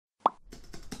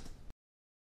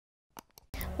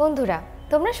বন্ধুরা,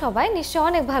 তোমরা সবাই নিশ্চয়ই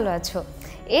অনেক ভালো আছো।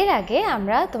 এর আগে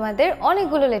আমরা তোমাদের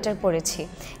অনেকগুলো লেটার পড়েছি।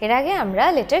 এর আগে আমরা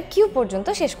লেটার কিউ পর্যন্ত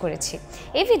শেষ করেছি।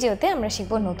 এই ভিডিওতে আমরা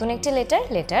শিখব নতুন একটি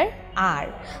লেটার আর।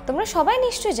 তোমরা সবাই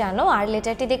নিশ্চয়ই জানো আর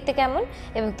লেটারটি দেখতে কেমন,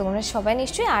 এবং তোমরা সবাই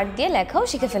নিশ্চয়ই আর দিয়ে লেখাও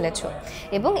শিখে ফেলেছো।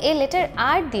 এবং এই লেটার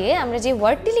আর দিয়ে আমরা যে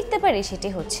ওয়ার্ডটি লিখতে পারি সেটি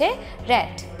হচ্ছে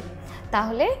র্যাট।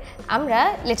 তাহলে আমরা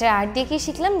লেটার আর দিয়ে কি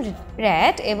শিখলাম?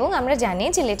 র্যাট। এবং আমরা জানি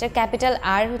যে লেটার ক্যাপিটাল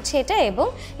আর হচ্ছে এটা, এবং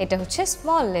এটা হচ্ছে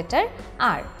স্মল লেটার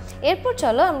আর। এরপর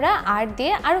চলো আমরা আর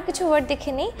দিয়ে আরও কিছু ওয়ার্ড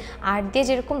দেখে নিই। আর দিয়ে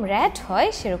যেরকম র্যাট হয়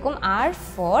সেরকম আর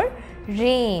ফর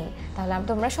রেইন। তাহলে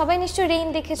তোমরা সবাই নিশ্চয়ই রেইন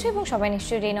দেখেছো এবং সবাই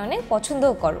নিশ্চয়ই রেইন অনেক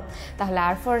পছন্দও করো। তাহলে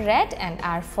আর for rat and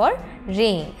R for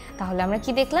rain. তাহলে আমরা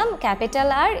কি দেখলাম? ক্যাপিটাল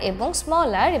আর এবং স্মল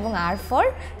আর এবং আর ফর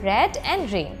র্যাট অ্যান্ড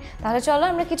রেইন। তাহলে চলো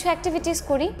আমরা কিছু অ্যাক্টিভিটিস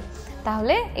করি।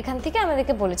 তাহলে এখান থেকে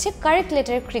আমাদেরকে বলেছে কারেক্ট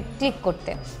লেটার ক্লিক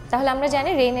করতে। তাহলে আমরা জানি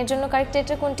রেইনের জন্য কারেক্ট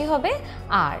লেটার কোনটি হবে?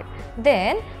 আর।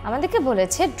 দেন আমাদেরকে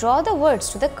বলেছে draw the words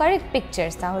to the correct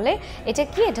pictures. তাহলে এটা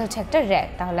কি? এটা হচ্ছে একটা র্যাট।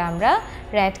 তাহলে আমরা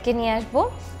র্যাটকে নিয়ে আসবো।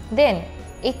 দেন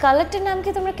এই কালারটার নাম কি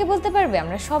তোমরা কে বলতে পারবে?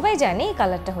 আমরা সবাই জানি এই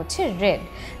কালারটা হচ্ছে রেড।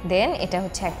 দেন এটা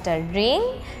হচ্ছে একটা রিং,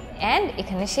 অ্যান্ড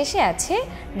এখানে শেষে আছে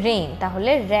রেইন।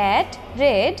 তাহলে rat,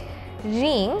 red,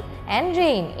 ring and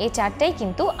rain, এই চারটাই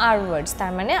কিন্তু আর ওয়ার্ডস।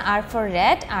 তার মানে আর for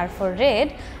rat, R for red,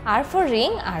 R for ring,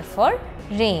 R for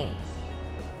rain.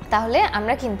 তাহলে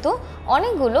আমরা কিন্তু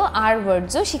অনেকগুলো আর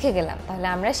ওয়ার্ডসও শিখে গেলাম। তাহলে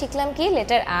আমরা শিখলাম কি?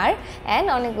 লেটার আর অ্যান্ড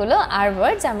অনেকগুলো আর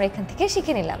ওয়ার্ডস আমরা এখান থেকে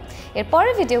শিখে নিলাম। এর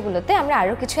পরের ভিডিওগুলোতে আমরা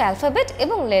আরও কিছু অ্যালফাবেট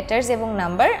এবং লেটার্স এবং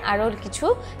নাম্বার আরও কিছু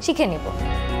শিখে নিব।